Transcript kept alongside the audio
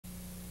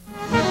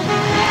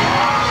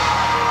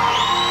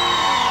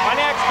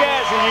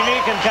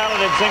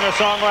Talented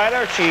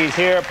singer-songwriter. She's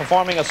here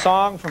performing a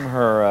song from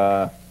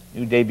her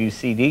new debut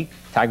CD,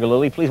 Tiger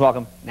Lily. Please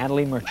welcome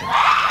Natalie Merchant.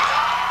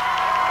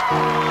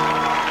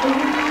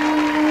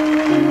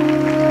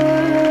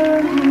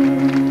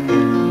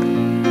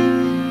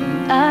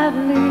 I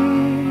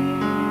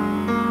believe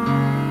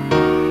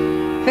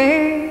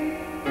fate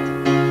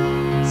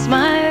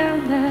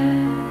smiled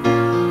at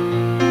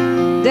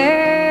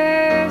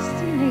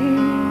destiny,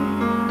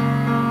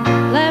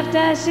 laughed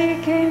as she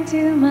came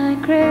to my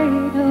cradle.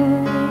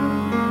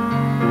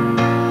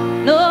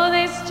 No,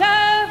 this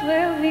child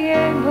will be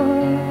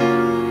able,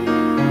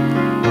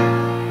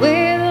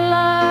 with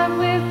love,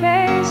 with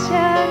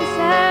patience,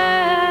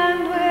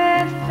 and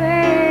with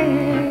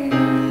faith,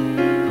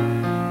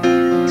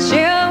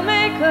 she'll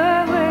make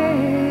her way.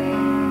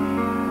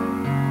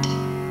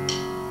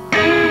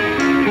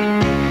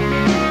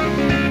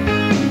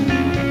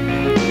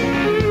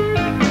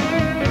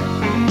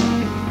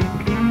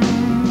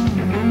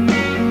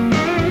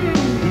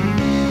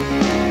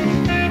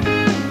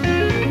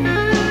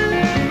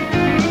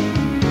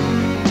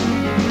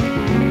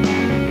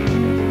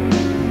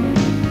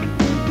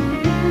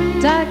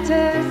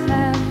 Doctors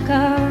have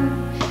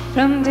come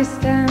from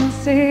distant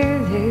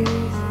cities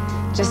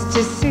just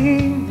to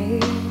see me,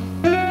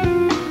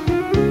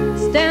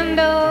 stand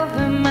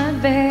over my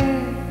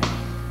bed,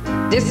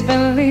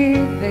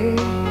 disbelieving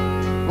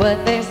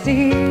what they're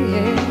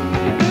seeing.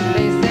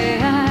 They say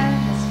I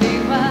must be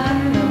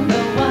one of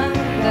the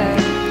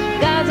wonders,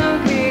 God's own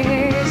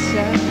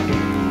creation,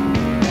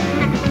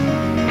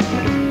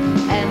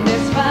 and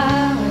as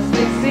far as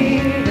they see,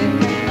 they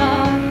can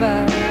offer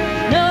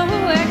no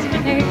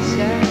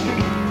explanation.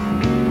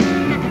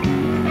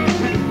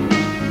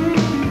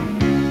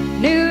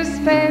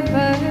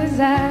 Newspapers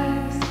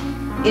ask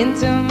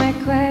into my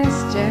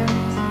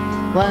questions,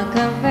 want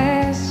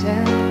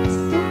confessions,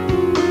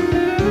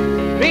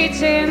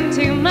 reach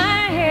into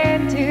my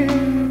head to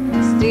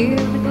steal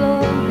the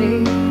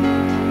glory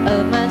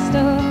of my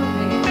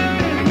story.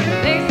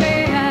 They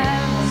say I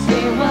must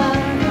be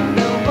one of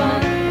the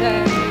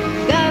wonders,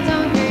 God's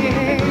own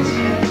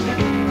creation,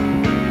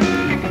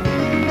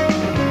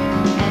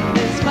 and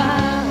as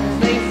far as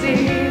they see,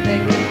 they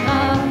can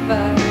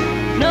offer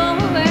no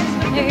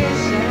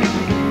explanation.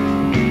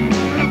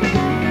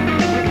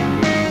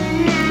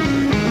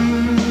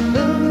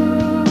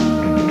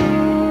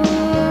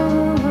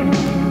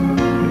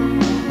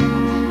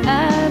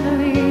 I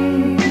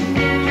believe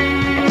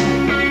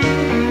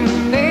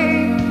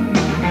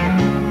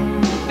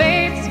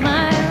fate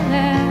smiled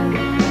at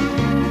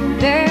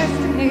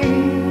destiny,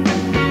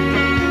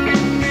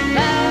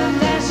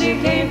 laughed as she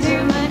came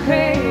to my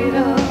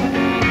cradle.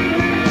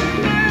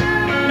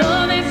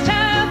 No, this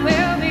child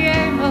will be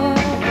able,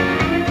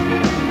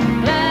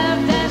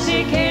 laughed as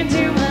she came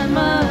to my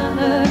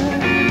mother.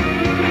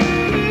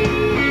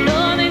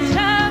 No, this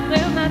child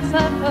will not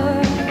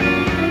suffer,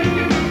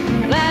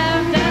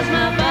 laughed as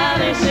my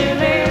body she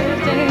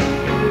lived in.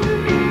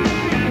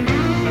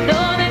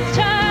 No, this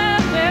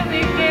child will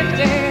be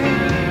gifted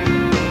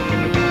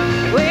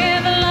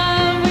with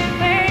love, with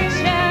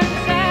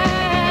patience,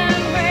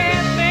 and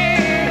with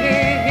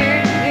faith.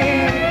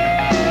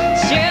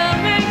 She'll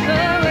make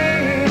her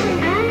way.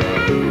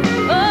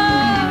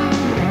 Oh,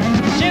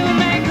 she'll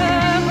make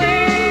her way.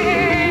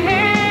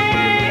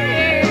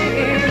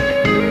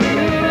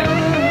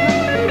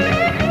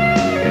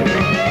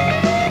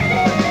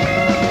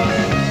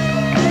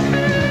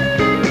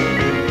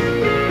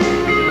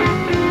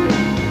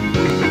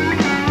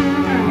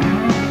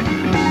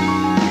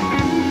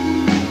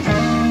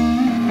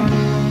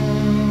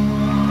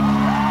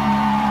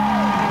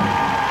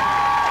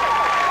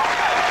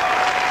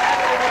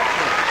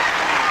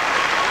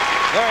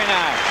 Very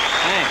nice.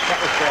 Thanks. That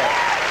was great.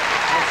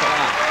 Thanks a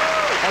lot.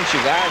 Thanks,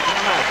 you guys.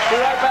 Very nice. Be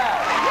right back.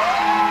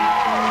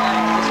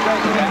 Thanks. It's great,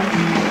 you guys.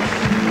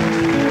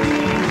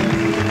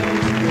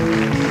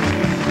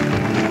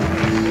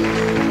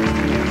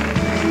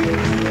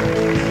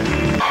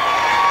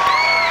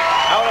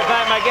 I want to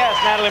thank my guest,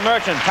 Natalie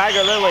Merchant.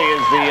 Tiger Lily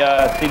is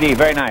the CD.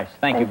 Very nice.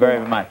 Thank you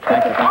very much.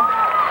 Thank you.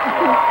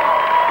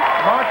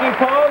 Marquee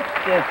Post.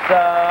 It's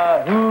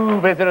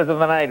Who Visitors of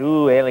the Night.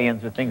 Who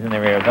aliens with things in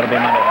their ears. That'll be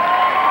Monday night.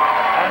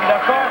 And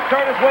of course,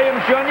 Curtis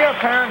Williams Jr.,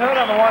 Parenthood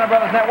on the Warner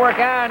Brothers Network,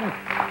 and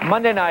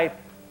Monday night,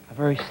 a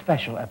very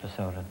special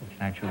episode of The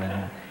Actual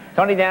Leno.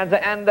 Tony Danza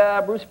and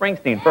Bruce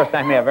Springsteen. First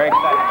time here. Very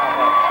excited about that.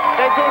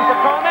 Stay tuned for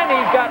Conan.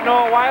 He's got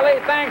Noah Wiley.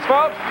 Thanks,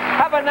 folks.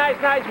 Have a nice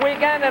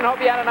weekend, and hope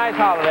you had a nice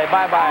holiday.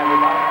 Bye-bye,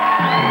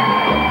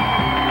 everybody.